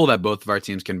hopeful that both of our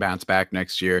teams can bounce back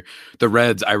next year. The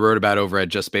Reds, I wrote about over at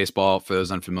Just Baseball. For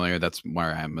those unfamiliar, that's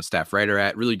where I'm a staff writer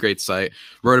at. Really great site.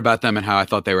 Wrote about them and how I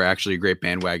thought they were actually a great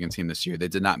bandwagon team this year. They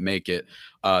did not make it.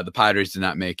 The Padres did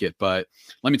not make it. But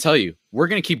let me tell you, we're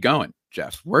going to keep going,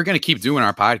 Jeff. We're going to keep doing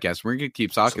our podcast. We're going to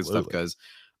keep talking stuff, because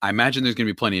I imagine there's going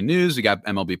to be plenty of news. We got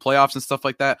MLB playoffs and stuff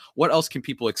like that. What else can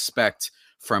people expect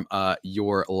from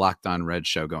your Locked On Reds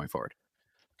show going forward?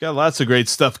 Got lots of great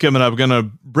stuff coming up. We're going to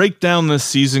break down this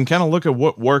season, kind of look at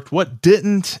what worked, what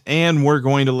didn't, and we're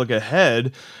going to look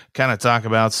ahead, kind of talk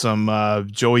about some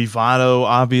Joey Votto,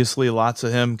 obviously, lots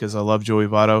of him because I love Joey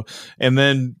Votto, and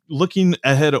then looking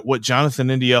ahead at what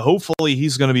Jonathan India, hopefully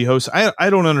he's going to be host.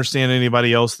 I don't understand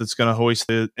anybody else that's going to hoist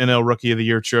the NL Rookie of the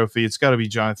Year trophy. It's got to be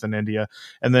Jonathan India,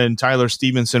 and then Tyler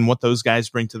Stevenson, what those guys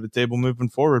bring to the table moving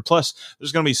forward. Plus,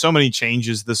 there's going to be so many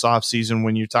changes this offseason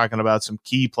when you're talking about some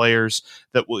key players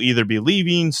that will either be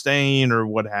leaving, staying, or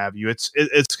what have you.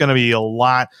 It's going to be a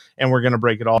lot, and we're going to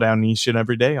break it all down each and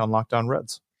every day on Locked On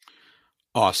Reds.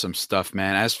 Awesome stuff,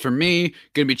 man. As for me,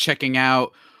 going to be checking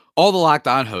out all the Locked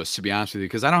On hosts, to be honest with you,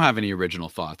 because I don't have any original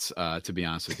thoughts, to be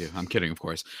honest with you. I'm kidding, of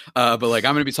course. But like,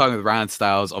 I'm going to be talking with Ryan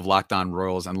Stiles of Locked On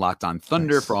Royals and Locked On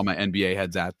Thunder for all my NBA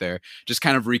heads out there. Just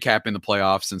kind of recapping the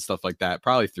playoffs and stuff like that,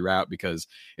 probably throughout, because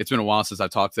it's been a while since I've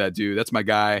talked to that dude. That's my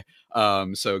guy.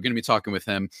 So going to be talking with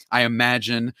him. I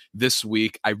imagine this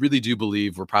week, I really do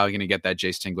believe we're probably going to get that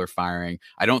Jace Tingler firing.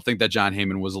 I don't think that John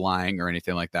Heyman was lying or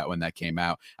anything like that when that came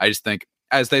out. I just think,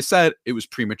 as they said, it was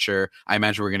premature. I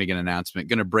imagine we're going to get an announcement,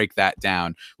 going to break that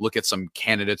down, look at some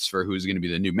candidates for who's going to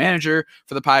be the new manager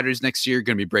for the Padres next year,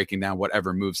 going to be breaking down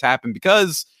whatever moves happen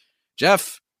because,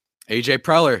 Jeff, AJ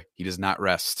Preller, he does not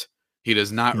rest. He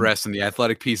does not rest, and the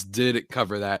Athletic piece did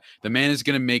cover that. The man is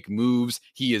going to make moves.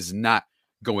 He is not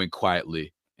going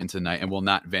quietly into the night and will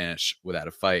not vanish without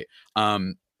a fight.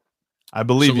 I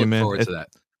believe you, man. Forward to that.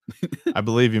 I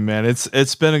believe you, man.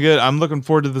 It's been a good. I'm looking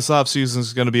forward to this offseason.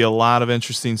 It's going to be a lot of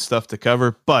interesting stuff to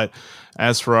cover. But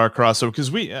as for our crossover,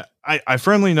 because I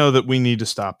firmly know that we need to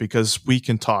stop because we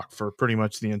can talk for pretty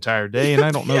much the entire day. And I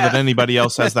don't know that anybody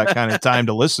else has that kind of time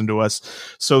to listen to us.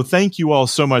 So thank you all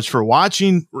so much for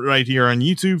watching right here on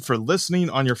YouTube, for listening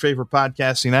on your favorite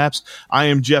podcasting apps. I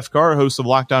am Jeff Carr, host of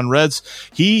Locked On Reds.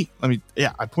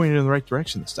 I pointed in the right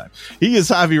direction this time. He is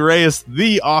Javi Reyes,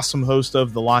 the awesome host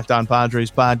of the Locked On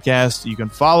Padres podcast. You can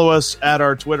follow us at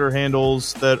our Twitter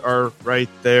handles that are right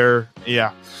there.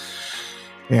 Yeah.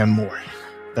 And more.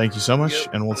 Thank you so much,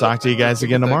 and we'll talk to you guys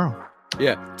again tomorrow.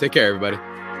 Yeah, take care, everybody.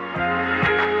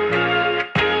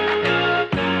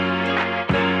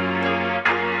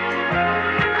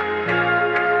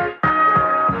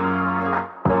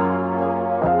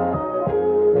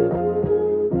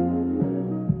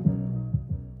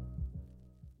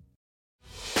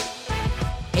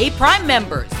 Hey, Prime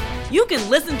members, you can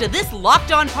listen to this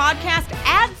Locked On podcast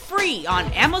ad-free on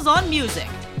Amazon Music.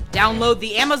 Download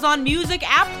the Amazon Music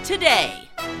app today.